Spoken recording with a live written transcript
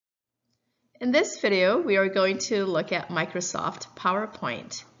In this video, we are going to look at Microsoft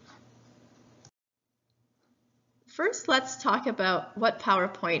PowerPoint. First, let's talk about what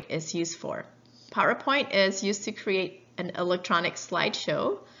PowerPoint is used for. PowerPoint is used to create an electronic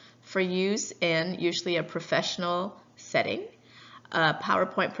slideshow for use in usually a professional setting. A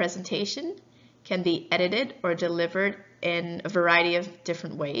PowerPoint presentation can be edited or delivered in a variety of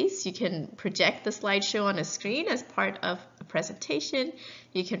different ways. You can project the slideshow on a screen as part of a presentation.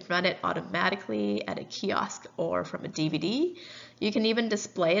 You can run it automatically at a kiosk or from a DVD. You can even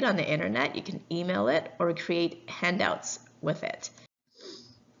display it on the internet. You can email it or create handouts with it.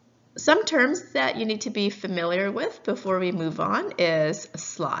 Some terms that you need to be familiar with before we move on is a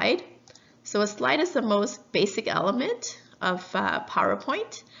slide. So a slide is the most basic element of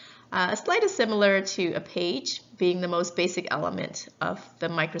PowerPoint. A slide is similar to a page, being the most basic element of the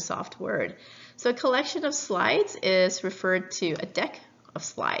Microsoft Word. So a collection of slides is referred to a deck of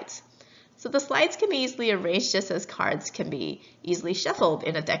slides. So the slides can be easily arranged just as cards can be easily shuffled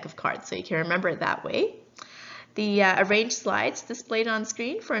in a deck of cards, so you can remember it that way. The arranged slides displayed on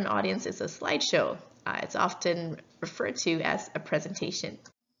screen for an audience is a slideshow. It's often referred to as a presentation.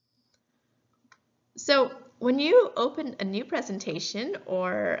 So when you open a new presentation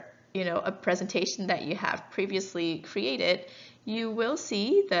or a presentation that you have previously created, you will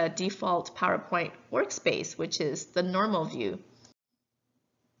see the default PowerPoint workspace, which is the normal view.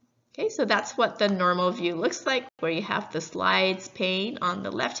 Okay, so that's what the normal view looks like, where you have the slides pane on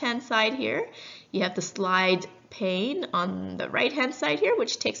the left-hand side here. You have the slide pane on the right-hand side here,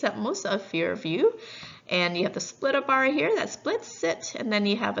 which takes up most of your view. And you have the splitter bar here that splits it, and then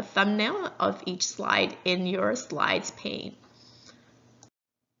you have a thumbnail of each slide in your slides pane.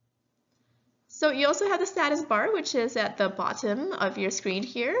 So you also have the status bar, which is at the bottom of your screen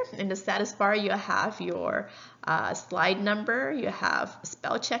here. In the status bar, you have your slide number, you have a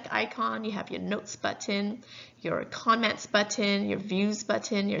spell check icon, you have your notes button, your comments button, your views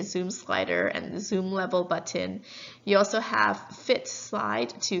button, your zoom slider, and the zoom level button. You also have fit slide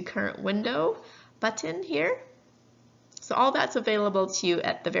to current window button here. So all that's available to you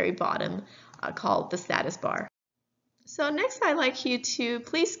at the very bottom, called the status bar. So next, I'd like you to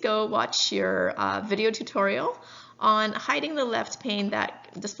please go watch your video tutorial on hiding the left pane that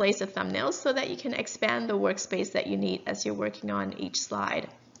displays the thumbnails so that you can expand the workspace that you need as you're working on each slide.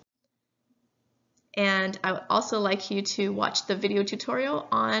 And I would also like you to watch the video tutorial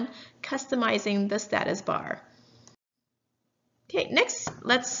on customizing the status bar. Okay, next,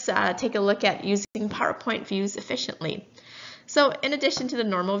 let's take a look at using PowerPoint views efficiently. So in addition to the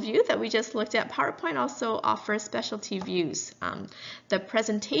normal view that we just looked at, PowerPoint also offers specialty views. The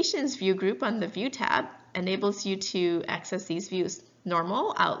presentations view group on the view tab enables you to access these views: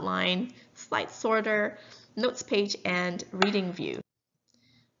 normal, outline, slide sorter, notes page, and reading view.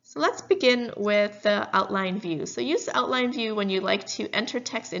 So let's begin with the outline view. So use the outline view when you like to enter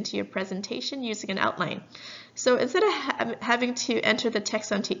text into your presentation using an outline. So instead of having to enter the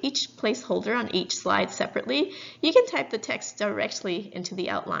text onto each placeholder on each slide separately, you can type the text directly into the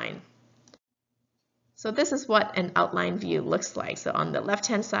outline. So this is what an outline view looks like. So on the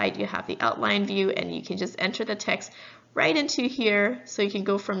left-hand side, you have the outline view, and you can just enter the text right into here, so you can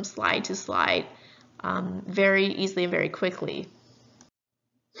go from slide to slide very easily and very quickly.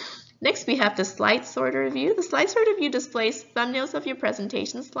 Next, we have the slide sorter view. The slide sorter view displays thumbnails of your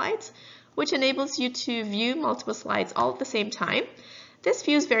presentation slides, which enables you to view multiple slides all at the same time. This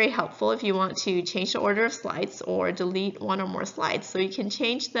view is very helpful if you want to change the order of slides or delete one or more slides. So you can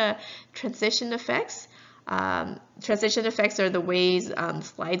change the transition effects. Transition effects are the ways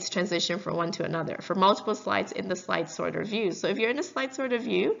slides transition from one to another for multiple slides in the slide sorter view. So if you're in a slide sorter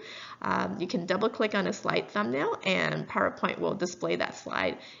view, you can double click on a slide thumbnail and PowerPoint will display that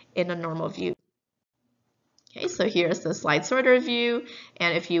slide in a normal view. Okay, so here's the slide sorter view,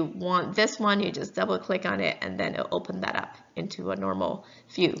 and if you want this one, you just double click on it and then it'll open that up into a normal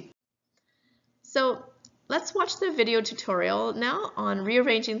view. So let's watch the video tutorial now on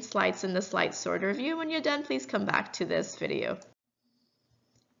rearranging slides in the slide sorter view. When you're done, please come back to this video.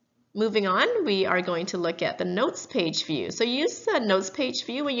 Moving on, we are going to look at the notes page view. So use the notes page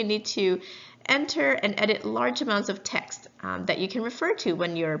view when you need to enter and edit large amounts of text that you can refer to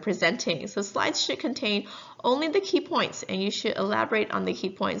when you're presenting. So slides should contain only the key points, and you should elaborate on the key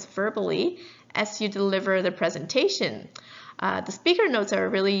points verbally as you deliver the presentation. The speaker notes are a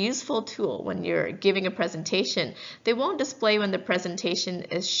really useful tool when you're giving a presentation. They won't display when the presentation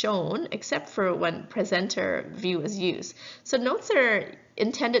is shown, except for when presenter view is used. So notes are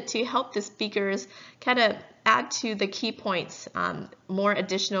intended to help the speakers kind of add to the key points more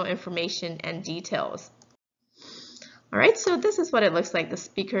additional information and details. All right, so this is what it looks like. The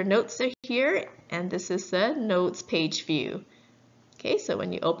speaker notes are here, and this is the notes page view. Okay, so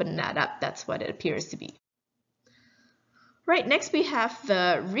when you open that up, that's what it appears to be. Right, next we have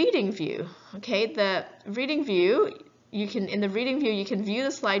the reading view. Okay, the reading view, in the reading view, you can view the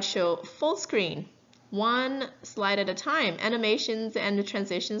slideshow full screen, one slide at a time. Animations and the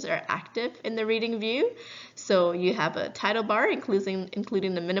transitions are active in the reading view. So you have a title bar, including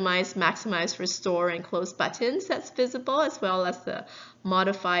the minimize, maximize, restore, and close buttons that's visible, as well as the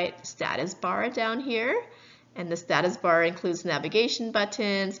modified status bar down here. And the status bar includes navigation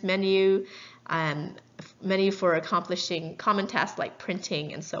buttons, menu for accomplishing common tasks like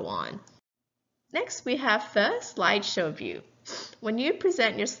printing and so on. Next, we have the slideshow view. When you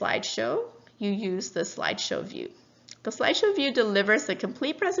present your slideshow, you use the slideshow view. The slideshow view delivers a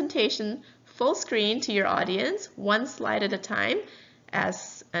complete presentation full screen to your audience, one slide at a time,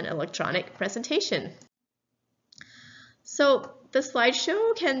 as an electronic presentation. So the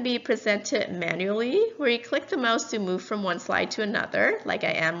slideshow can be presented manually, where you click the mouse to move from one slide to another, like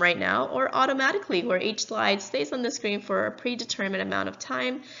I am right now, or automatically, where each slide stays on the screen for a predetermined amount of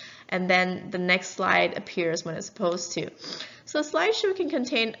time, and then the next slide appears when it's supposed to. So a slideshow can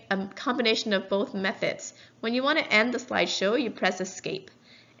contain a combination of both methods. When you want to end the slideshow, you press Escape.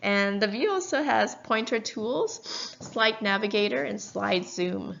 And the view also has pointer tools, slide navigator, and slide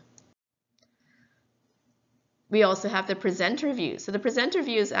zoom. We also have the presenter view. So the presenter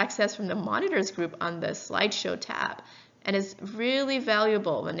view is accessed from the monitors group on the slideshow tab. And it's really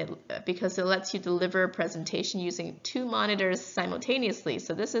valuable because it lets you deliver a presentation using two monitors simultaneously.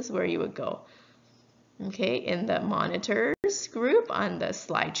 So this is where you would go. Okay, in the monitors group on the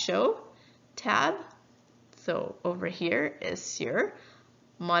slideshow tab. So over here is your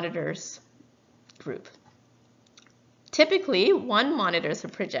monitors group. Typically, one monitor is a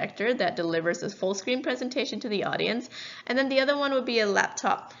projector that delivers a full screen presentation to the audience, and then the other one would be a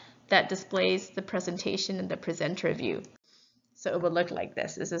laptop that displays the presentation in the presenter view. So it would look like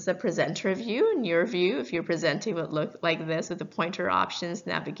this. This is a presenter view, and your view, if you're presenting, would look like this with the pointer options,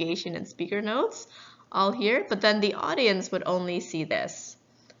 navigation, and speaker notes all here, but then the audience would only see this.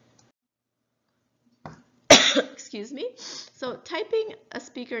 Excuse me. So typing a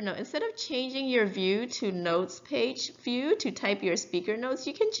speaker note, instead of changing your view to notes page view to type your speaker notes,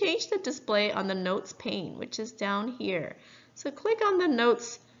 you can change the display on the notes pane, which is down here. So click on the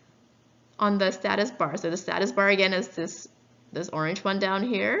notes on the status bar. So the status bar again is this orange one down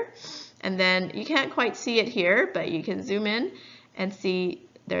here. And then you can't quite see it here, but you can zoom in and see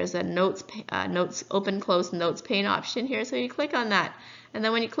there's a notes open close notes pane option here. So you click on that. And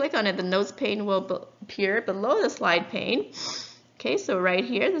then when you click on it, the notes pane will appear below the slide pane. Okay, so right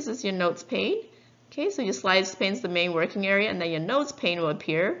here, this is your notes pane. Okay, so your slides pane is the main working area, and then your notes pane will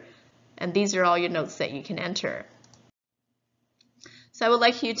appear. And these are all your notes that you can enter. So I would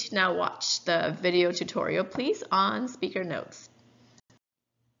like you to now watch the video tutorial, please, on speaker notes.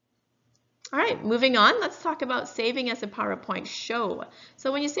 All right, moving on, let's talk about saving as a PowerPoint show.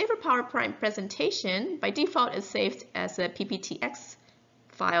 So when you save a PowerPoint presentation, by default it's saved as a PPTX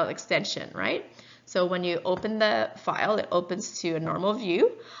file extension, right? So when you open the file, it opens to a normal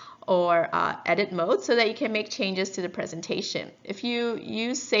view or edit mode so that you can make changes to the presentation. If you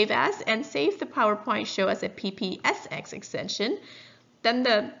use Save As and save the PowerPoint show as a PPSX extension, then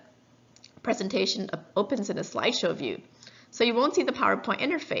the presentation opens in a slideshow view. So you won't see the PowerPoint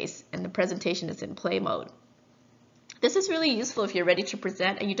interface and the presentation is in play mode. This is really useful if you're ready to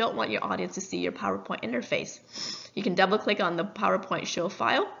present and you don't want your audience to see your PowerPoint interface. You can double click on the PowerPoint show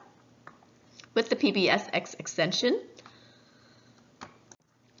file with the PPSX extension,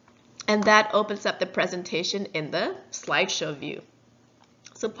 and that opens up the presentation in the slideshow view.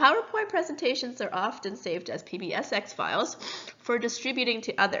 So PowerPoint presentations are often saved as PPSX files for distributing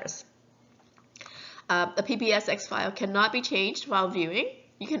to others. A PPSX file cannot be changed while viewing.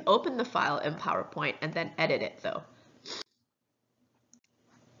 You can open the file in PowerPoint and then edit it though.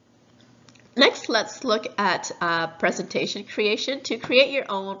 Next, let's look at presentation creation. To create your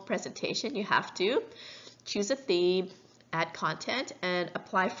own presentation, you have to choose a theme, add content, and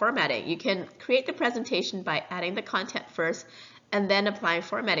apply formatting. You can create the presentation by adding the content first and then applying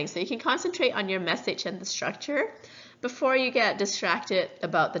formatting. So you can concentrate on your message and the structure before you get distracted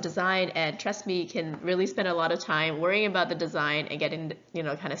about the design. And trust me, you can really spend a lot of time worrying about the design and getting,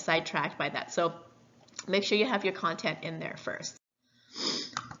 kind of sidetracked by that. So make sure you have your content in there first.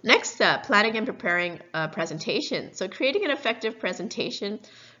 Next, planning and preparing a presentation. So creating an effective presentation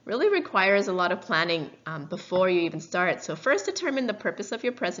really requires a lot of planning before you even start. So first, determine the purpose of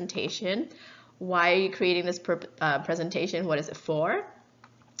your presentation. Why are you creating this presentation? What is it for?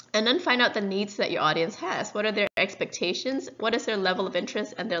 And then find out the needs that your audience has. What are their expectations? What is their level of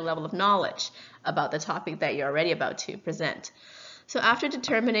interest and their level of knowledge about the topic that you're already about to present? So after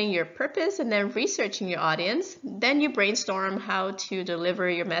determining your purpose and then researching your audience, then you brainstorm how to deliver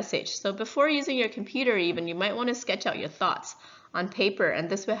your message. So before using your computer even, you might want to sketch out your thoughts on paper, and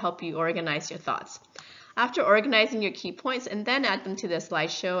this will help you organize your thoughts. After organizing your key points, and then add them to the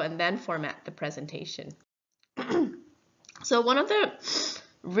slideshow and then format the presentation. So one of the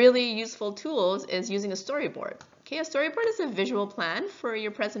really useful tools is using a storyboard. Okay, a storyboard is a visual plan for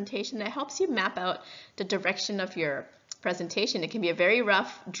your presentation that helps you map out the direction of your presentation. It can be a very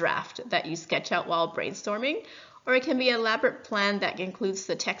rough draft that you sketch out while brainstorming, or it can be an elaborate plan that includes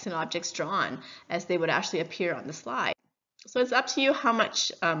the text and objects drawn as they would actually appear on the slide. So it's up to you how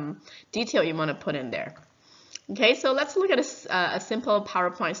much detail you want to put in there. Okay, so let's look at a simple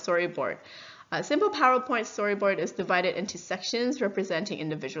PowerPoint storyboard. A simple PowerPoint storyboard is divided into sections representing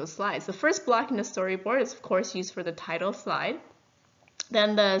individual slides. The first block in the storyboard is of course used for the title slide.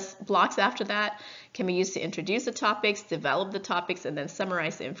 Then the blocks after that can be used to introduce the topics, develop the topics, and then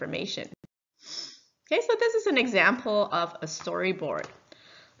summarize the information. Okay, so this is an example of a storyboard.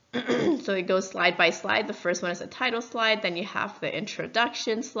 So it goes slide by slide. The first one is a title slide, then you have the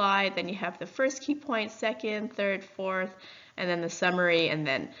introduction slide, then you have the first key point, second, third, fourth, and then the summary, and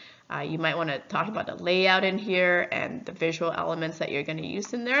then you might want to talk about the layout in here and the visual elements that you're going to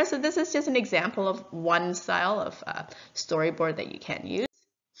use in there. So this is just an example of one style of storyboard that you can use.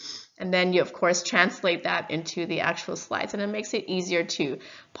 And then you, of course, translate that into the actual slides, and it makes it easier to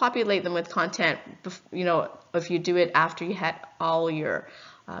populate them with content, you know, if you do it after you had all your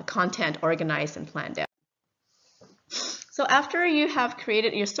content organized and planned out. So after you have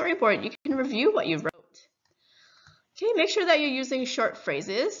created your storyboard, you can review what you wrote. Okay, make sure that you're using short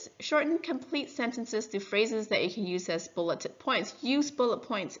phrases. Shorten complete sentences to phrases that you can use as bulleted points. Use bullet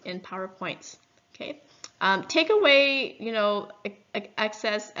points in PowerPoints. Okay, take away, you know,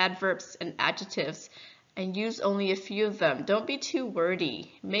 excess adverbs and adjectives, and use only a few of them. Don't be too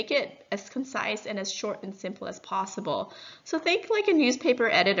wordy. Make it as concise and as short and simple as possible. So think like a newspaper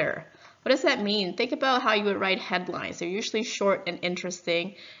editor. What does that mean? Think about how you would write headlines. They're usually short and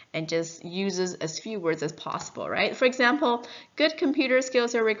interesting and just uses as few words as possible, right? For example, good computer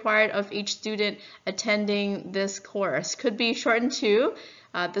skills are required of each student attending this course. Could be shortened to,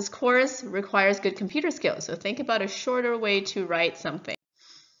 this course requires good computer skills. So think about a shorter way to write something.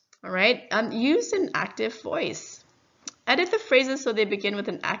 All right, use an active voice. Edit the phrases so they begin with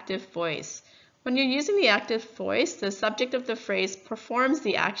an active voice. When you're using the active voice, the subject of the phrase performs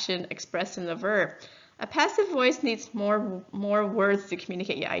the action expressed in the verb. A passive voice needs more words to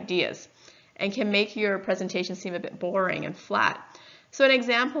communicate your ideas and can make your presentation seem a bit boring and flat. So an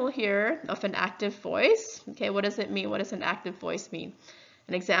example here of an active voice, okay, what does it mean? What does an active voice mean?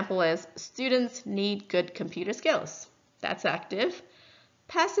 An example is, students need good computer skills. That's active.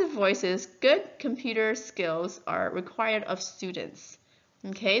 Passive voices, good computer skills are required of students.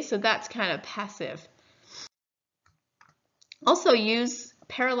 Okay, so that's kind of passive. Also use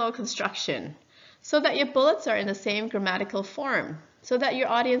parallel construction so that your bullets are in the same grammatical form, so that your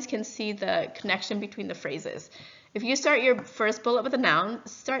audience can see the connection between the phrases. If you start your first bullet with a noun,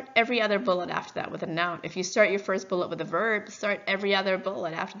 start every other bullet after that with a noun. If you start your first bullet with a verb, start every other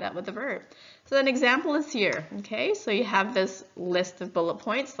bullet after that with a verb. So an example is here, okay? So you have this list of bullet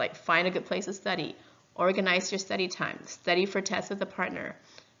points like find a good place to study, organize your study time, study for tests with a partner,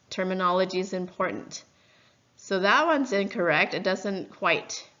 terminology is important. So that one's incorrect. It doesn't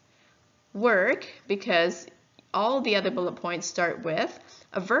quite work because all the other bullet points start with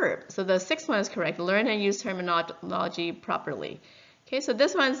a verb. So the sixth one is correct. Learn and use terminology properly. Okay, so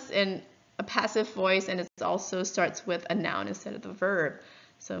this one's in a passive voice and it also starts with a noun instead of the verb.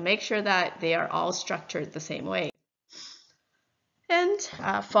 So make sure that they are all structured the same way. And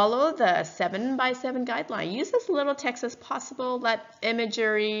follow the 7x7 guideline. Use as little text as possible. Let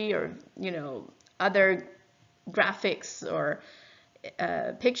imagery or, you know, other graphics or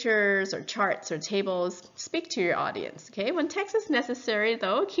pictures or charts or tables speak to your audience. Okay, when text is necessary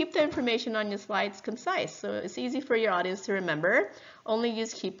though, keep the information on your slides concise so it's easy for your audience to remember. Only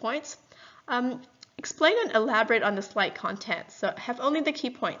use key points. Explain and elaborate on the slide content, so have only the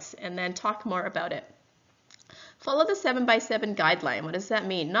key points and then talk more about it. Follow the 7x7 guideline. What does that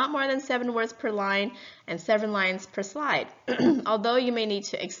mean? Not more than 7 words per line and 7 lines per slide. Although you may need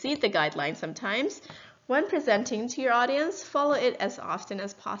to exceed the guideline sometimes, when presenting to your audience, follow it as often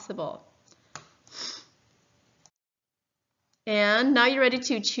as possible. And now you're ready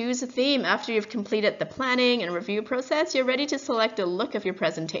to choose a theme. After you've completed the planning and review process, you're ready to select the look of your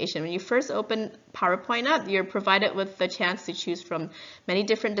presentation. When you first open PowerPoint up, you're provided with the chance to choose from many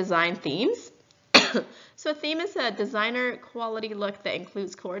different design themes. So a theme is a designer quality look that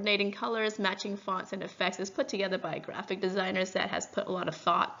includes coordinating colors, matching fonts, and effects. It's put together by graphic designers that has put a lot of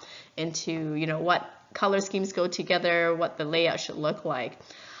thought into, what color schemes go together, what the layout should look like.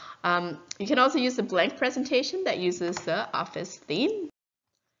 You can also use the blank presentation that uses the office theme.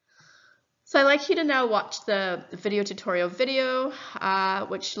 So I'd like you to now watch the video tutorial video,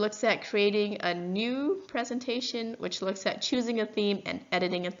 which looks at creating a new presentation, which looks at choosing a theme and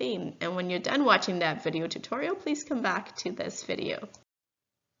editing a theme. And when you're done watching that video tutorial, please come back to this video.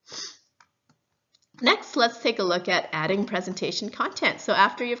 Next, let's take a look at adding presentation content. So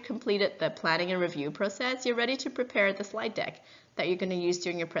after you've completed the planning and review process, you're ready to prepare the slide deck that you're going to use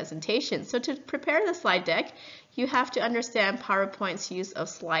during your presentation. So to prepare the slide deck, you have to understand PowerPoint's use of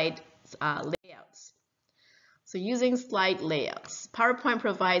slide layouts. So using slide layouts, PowerPoint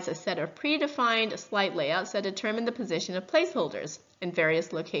provides a set of predefined slide layouts that determine the position of placeholders in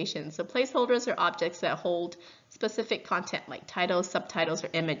various locations. So placeholders are objects that hold specific content like titles, subtitles, or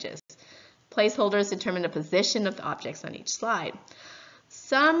images. Placeholders determine the position of the objects on each slide.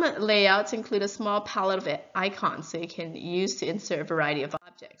 Some layouts include a small palette of icons so you can use to insert a variety of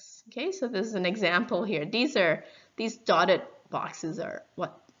objects. Okay, so this is an example here. These dotted boxes are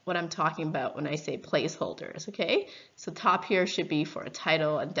what I'm talking about when I say placeholders. Okay, so top here should be for a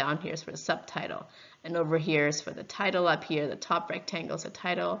title, and down here is for a subtitle, and over here is for the title. Up here, the top rectangle is a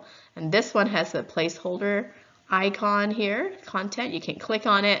title, and this one has a placeholder icon here, content. You can click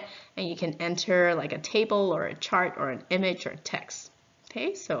on it and you can enter like a table or a chart or an image or text.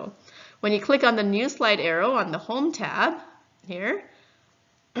 Okay, so when you click on the new slide arrow on the home tab here,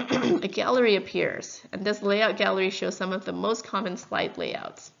 a gallery appears, and this layout gallery shows some of the most common slide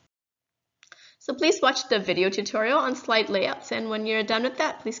layouts. So please watch the video tutorial on slide layouts, and when you're done with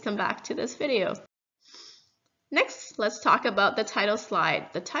that, please come back to this video. Next, let's talk about the title slide.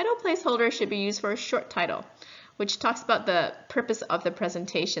 The title placeholder should be used for a short title, which talks about the purpose of the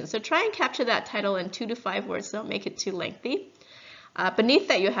presentation. So try and capture that title in 2 to 5 words, don't make it too lengthy. Beneath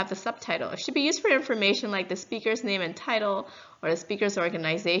that, you have the subtitle. It should be used for information like the speaker's name and title, or the speaker's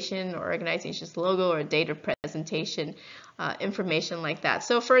organization, or organization's logo, or date of presentation, information like that.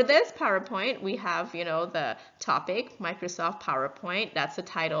 So for this PowerPoint, we have, the topic, Microsoft PowerPoint, that's the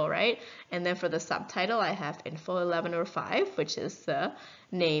title, right? And then for the subtitle, I have Info 1105, which is the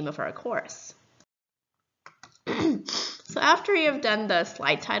name of our course. So after you have done the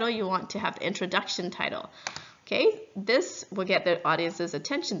slide title, you want to have the introduction title. Okay, this will get the audience's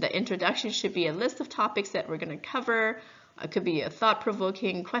attention. The introduction should be a list of topics that we're going to cover. It could be a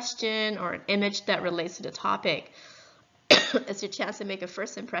thought-provoking question or an image that relates to the topic. It's your chance to make a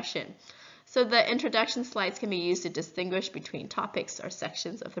first impression. So the introduction slides can be used to distinguish between topics or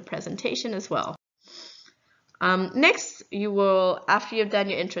sections of the presentation as well. Next, after you've done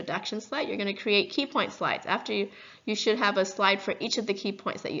your introduction slide, you're going to create key point slides. After you should have a slide for each of the key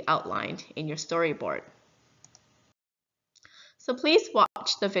points that you outlined in your storyboard. So please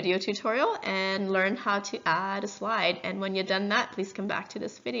watch the video tutorial and learn how to add a slide. And when you're done that, please come back to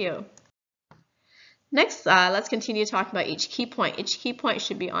this video. Next, let's continue talking about each key point. Each key point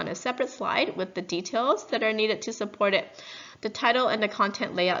should be on a separate slide with the details that are needed to support it. The title and the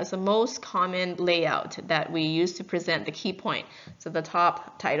content layout is the most common layout that we use to present the key point. So the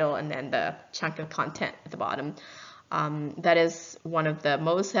top, title, and then the chunk of content at the bottom. That is one of the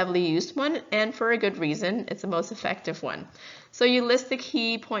most heavily used one, and for a good reason. It's the most effective one. So you list the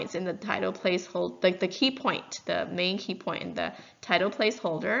key points in the title placeholder, like the key point, the main key point in the title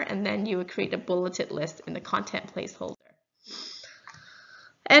placeholder, and then you would create a bulleted list in the content placeholder.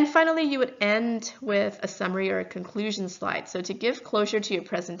 And finally, you would end with a summary or a conclusion slide. So to give closure to your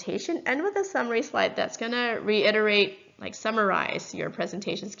presentation, end with a summary slide that's going to reiterate, summarize your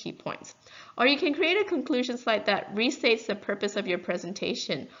presentation's key points. Or you can create a conclusion slide that restates the purpose of your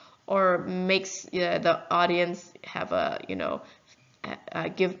presentation, or makes the audience have a,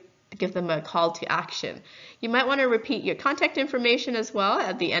 give them a call to action. You might want to repeat your contact information as well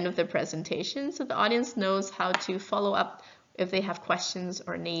at the end of the presentation, so the audience knows how to follow up if they have questions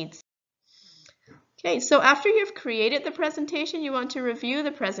or needs. Okay, so after you've created the presentation, you want to review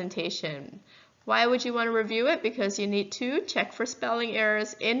the presentation. Why would you want to review it? Because you need to check for spelling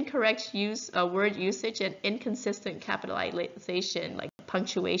errors, incorrect word usage, and inconsistent capitalization, like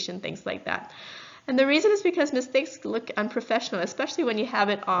punctuation, things like that. And the reason is because mistakes look unprofessional, especially when you have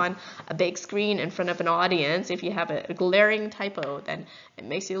it on a big screen in front of an audience. If you have a glaring typo, then it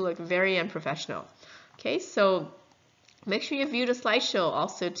makes you look very unprofessional. Okay, so Make sure you view the slideshow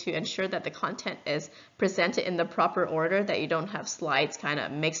also to ensure that the content is presented in the proper order, that you don't have slides kind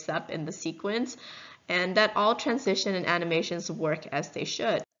of mixed up in the sequence, and that all transition and animations work as they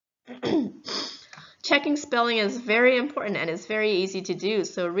should. Checking spelling is very important and it's very easy to do.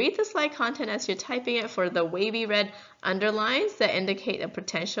 So read the slide content as you're typing it for the wavy red underlines that indicate a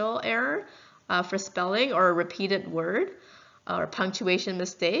potential error for spelling or a repeated word or punctuation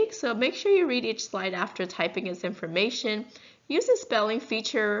mistake. So make sure you read each slide after typing its information. Use the spelling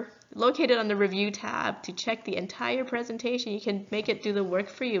feature located on the review tab to check the entire presentation. You can make it do the work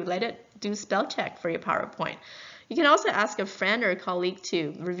for you. Let it do spell check for your PowerPoint. You can also ask a friend or a colleague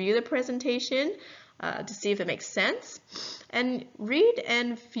to review the presentation to see if it makes sense. And read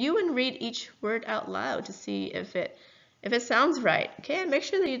and view and read each word out loud to see if it sounds right. Okay, and make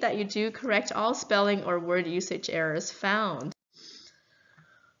sure that you do correct all spelling or word usage errors found.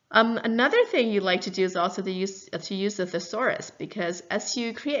 Another thing you like to do is also to use the thesaurus, because as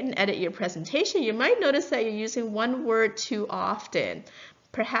you create and edit your presentation, you might notice that you're using one word too often.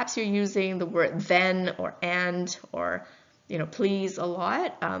 Perhaps you're using the word then or and or please a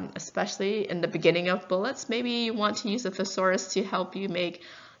lot, especially in the beginning of bullets. Maybe you want to use a thesaurus to help you make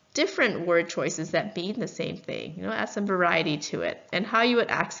different word choices that mean the same thing, add some variety to it. And how you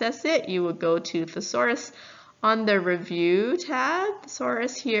would access it, you would go to thesaurus on the review tab,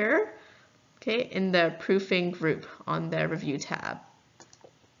 thesaurus here, okay, in the proofing group on the review tab.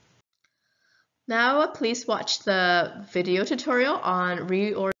 Now please watch the video tutorial on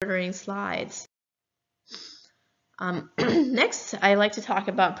reordering slides. Next, I like to talk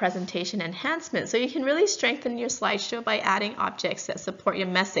about presentation enhancement. So you can really strengthen your slideshow by adding objects that support your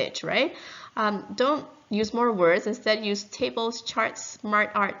message, right? Don't use more words. Instead, use tables, charts,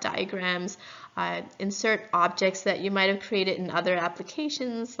 smart art diagrams, insert objects that you might have created in other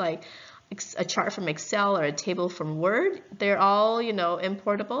applications, like a chart from Excel or a table from Word. They're all,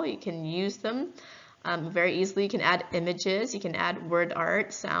 importable. You can use them very easily. You can add images, you can add word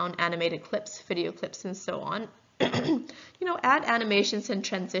art, sound, animated clips, video clips, and so on. Add animations and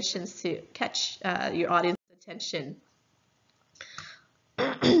transitions to catch your audience's attention.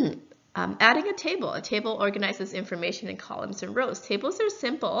 Adding a table organizes information in columns and rows. Tables are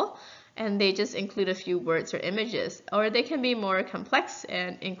simple and they just include a few words or images, or they can be more complex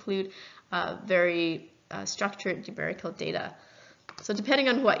and include very structured numerical data. So depending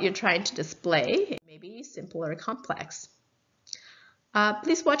on what you're trying to display, it may be simple or complex.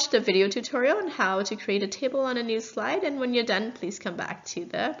 Please watch the video tutorial on how to create a table on a new slide, and when you're done, please come back to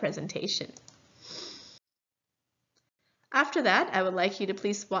the presentation. After that, I would like you to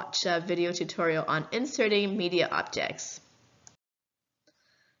please watch a video tutorial on inserting media objects.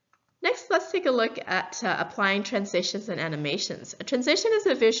 Next, let's take a look at applying transitions and animations. A transition is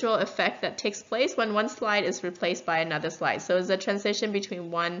a visual effect that takes place when one slide is replaced by another slide. So it's a transition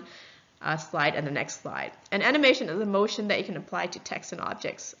between one slide and the next slide. An animation is a motion that you can apply to text and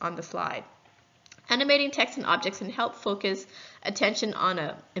objects on the slide. Animating text and objects can help focus attention on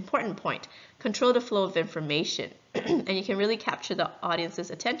an important point, control the flow of information, and you can really capture the audience's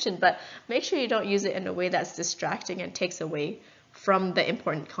attention, but make sure you don't use it in a way that's distracting and takes away from the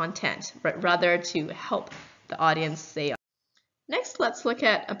important content, but rather to help the audience stay on. Next, let's look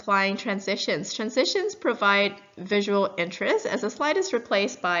at applying transitions. Transitions provide visual interest as a slide is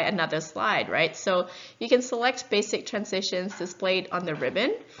replaced by another slide, right? So you can select basic transitions displayed on the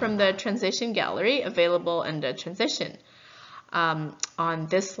ribbon from the transition gallery available in the transition on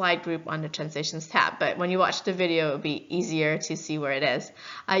this slide group on the transitions tab. But when you watch the video, it'll be easier to see where it is.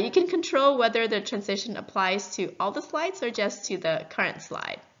 You can control whether the transition applies to all the slides or just to the current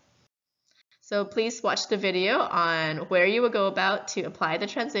slide. So please watch the video on where you will go about to apply the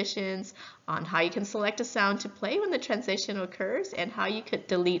transitions, on how you can select a sound to play when the transition occurs, and how you could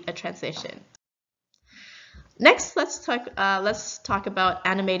delete a transition. Next, let's talk about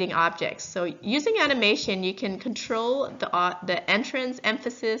animating objects. So using animation, you can control the entrance,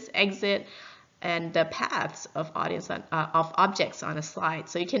 emphasis, exit, and the paths of objects on a slide.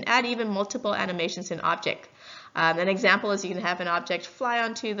 So you can add even multiple animations in object. An example is you can have an object fly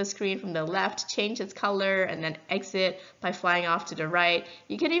onto the screen from the left, change its color, and then exit by flying off to the right.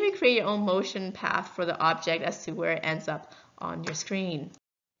 You can even create your own motion path for the object as to where it ends up on your screen.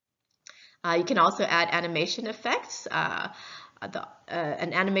 You can also add animation effects.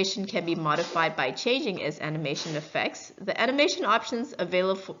 An animation can be modified by changing its animation effects. The animation options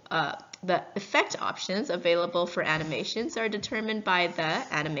available, the effect options available for animations are determined by the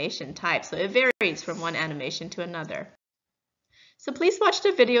animation type. So it varies from one animation to another. So please watch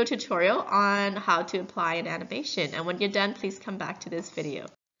the video tutorial on how to apply an animation. And when you're done, please come back to this video.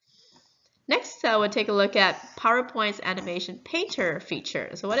 Next, we'll take a look at PowerPoint's animation painter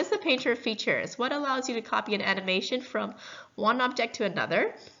feature. So what is the painter feature? It's what allows you to copy an animation from one object to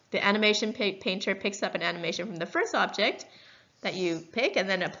another. The animation painter picks up an animation from the first object that you pick and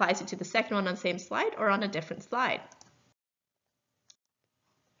then applies it to the second one on the same slide or on a different slide.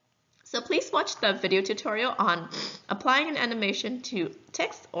 So please watch the video tutorial on applying an animation to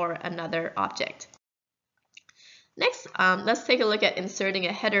text or another object. Next, let's take a look at inserting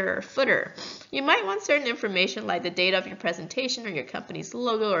a header or footer. You might want certain information like the date of your presentation or your company's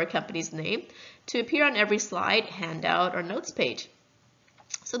logo or a company's name to appear on every slide, handout, or notes page.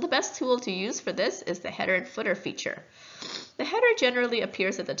 So the best tool to use for this is the header and footer feature. The header generally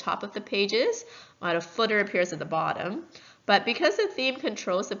appears at the top of the pages, while the footer appears at the bottom. But because the theme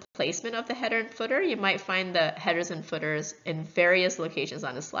controls the placement of the header and footer, you might find the headers and footers in various locations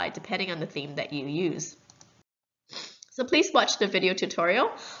on the slide, depending on the theme that you use. So please watch the video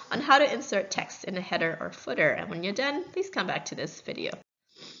tutorial on how to insert text in a header or footer. And when you're done, please come back to this video.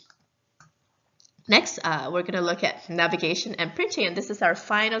 Next, we're going to look at navigation and printing, and this is our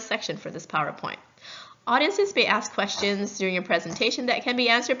final section for this PowerPoint. Audiences may ask questions during your presentation that can be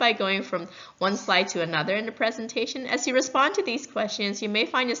answered by going from one slide to another in the presentation. As you respond to these questions, you may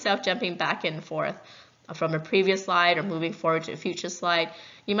find yourself jumping back and forth from a previous slide or moving forward to a future slide.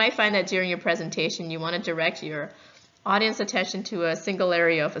 You might find that during your presentation, you want to direct your audience attention to a single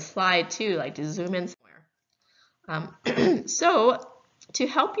area of a slide too, like to zoom in somewhere. So to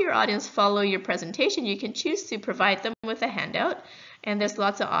help your audience follow your presentation, you can choose to provide them with a handout, and there's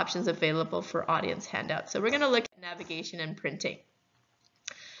lots of options available for audience handouts. So we're going to look at navigation and printing.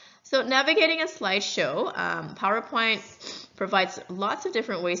 So navigating a slideshow, PowerPoint provides lots of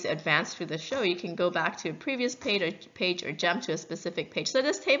different ways to advance through the show. You can go back to a previous page or jump to a specific page. So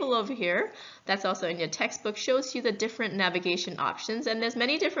this table over here, that's also in your textbook, shows you the different navigation options, and there's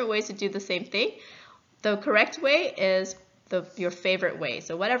many different ways to do the same thing. The correct way is your favorite way.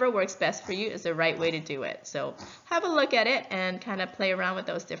 So whatever works best for you is the right way to do it. So have a look at it and kind of play around with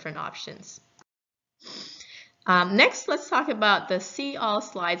those different options. Next, let's talk about the See All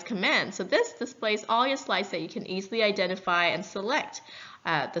Slides command. So this displays all your slides that you can easily identify and select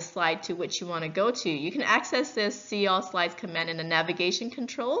the slide to which you want to go to. You can access this See All Slides command in the navigation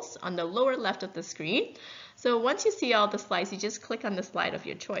controls on the lower left of the screen. So once you see all the slides, you just click on the slide of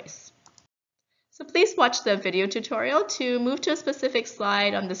your choice. So please watch the video tutorial to move to a specific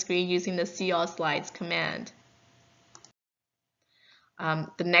slide on the screen using the See All Slides command.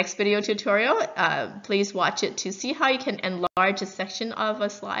 The next video tutorial, please watch it to see how you can enlarge a section of a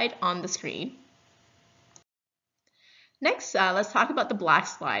slide on the screen. Next, let's talk about the black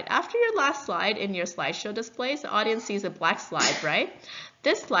slide. After your last slide in your slideshow displays, the audience sees a black slide, right?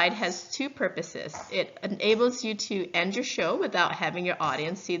 This slide has two purposes. It enables you to end your show without having your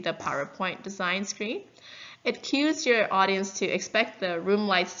audience see the PowerPoint design screen. It cues your audience to expect the room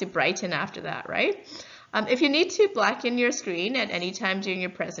lights to brighten after that, right? If you need to blacken your screen at any time during your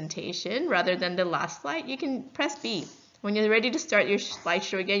presentation rather than the last slide, you can press B. When you're ready to start your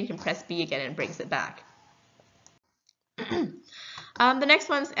slideshow again, you can press B again and it brings it back. The next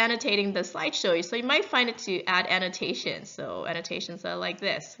one's annotating the slideshow. So you might find it to add annotations. So annotations are like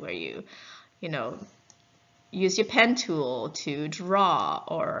this, where you use your pen tool to draw,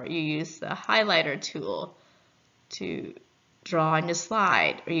 or you use the highlighter tool to draw on your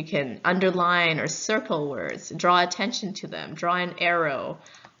slide, or you can underline or circle words, draw attention to them, draw an arrow,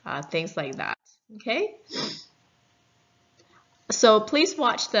 things like that. Okay? So please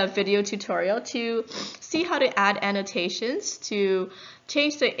watch the video tutorial to see how to add annotations, to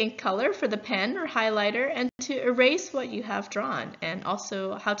change the ink color for the pen or highlighter, and to erase what you have drawn, and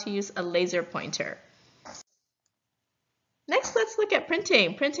also how to use a laser pointer. Next, let's look at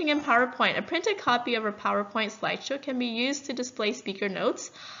printing. Printing in PowerPoint. A printed copy of a PowerPoint slideshow can be used to display speaker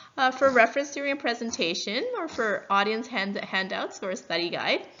notes for reference during a presentation, or for audience handouts or a study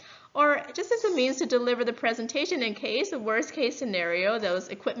guide, or just as a means to deliver the presentation in case, a worst case scenario, there was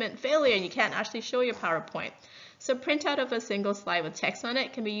equipment failure and you can't actually show your PowerPoint. So printout of a single slide with text on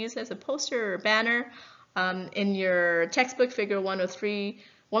it can be used as a poster or banner. In your textbook, figure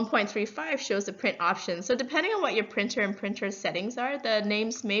 1.35 shows the print option. So depending on what your printer and printer settings are, the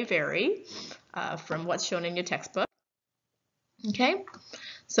names may vary from what's shown in your textbook. Okay,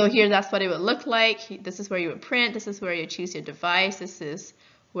 so here that's what it would look like. This is where you would print. This is where you choose your device. This is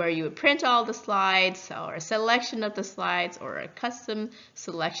where you would print all the slides, or a selection of the slides, or a custom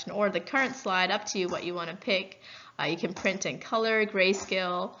selection, or the current slide, up to you what you want to pick. You can print in color,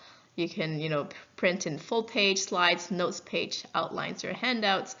 grayscale. You can, print in full page slides, notes page, outlines, or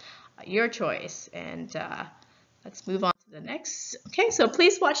handouts. Your choice. And let's move on to Okay, so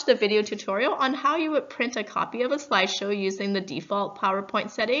please watch the video tutorial on how you would print a copy of a slideshow using the default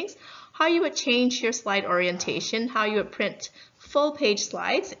PowerPoint settings, how you would change your slide orientation, how you would print full page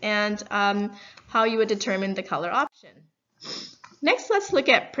slides, and how you would determine the color option. Next, let's look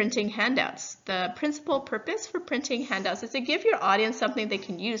at printing handouts. The principal purpose for printing handouts is to give your audience something they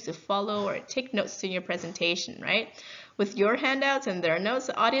can use to follow or take notes in your presentation, right? With your handouts and their notes,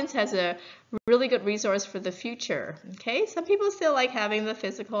 the audience has a really good resource for the future, okay? Some people still like having the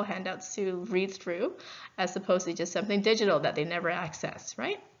physical handouts to read through as opposed to just something digital that they never access,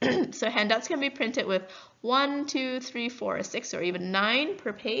 right? So handouts can be printed with 1, 2, 3, 4, 6, or even 9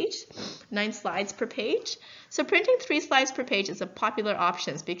 per page, 9 slides per page. So printing 3 slides per page is a popular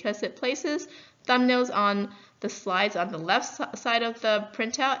option because it places thumbnails on the slides on the left side of the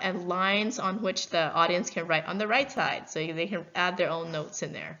printout and lines on which the audience can write on the right side, so they can add their own notes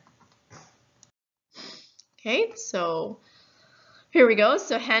in there. Okay, so here we go.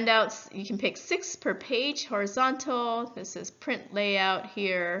 So handouts, you can pick 6 per page, horizontal. This is print layout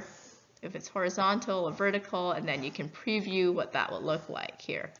here. If it's horizontal or vertical, and then you can preview what that will look like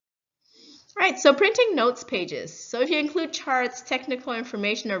here. All right, so printing notes pages. So if you include charts, technical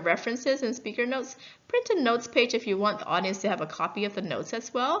information, or references in speaker notes, print a notes page if you want the audience to have a copy of the notes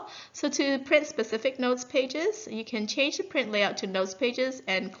as well. So to print specific notes pages, you can change the print layout to notes pages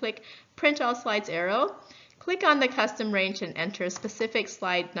and click Print All Slides arrow. Click on the custom range and enter specific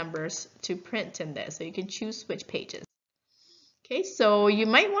slide numbers to print in this. So you can choose which pages. Okay, so you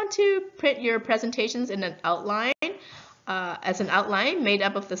might want to print your presentations in an outline, as an outline made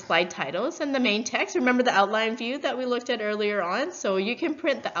up of the slide titles and the main text. Remember the outline view that we looked at earlier on? So you can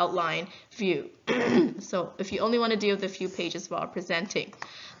print the outline view. So if you only want to deal with a few pages while presenting.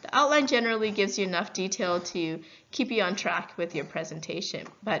 The outline generally gives you enough detail to keep you on track with your presentation.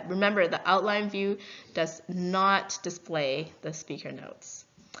 But remember, the outline view does not display the speaker notes.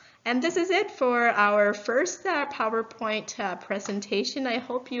 And this is it for our first PowerPoint presentation. I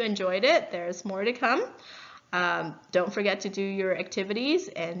hope you enjoyed it. There's more to come. Don't forget to do your activities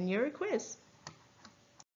and your quiz.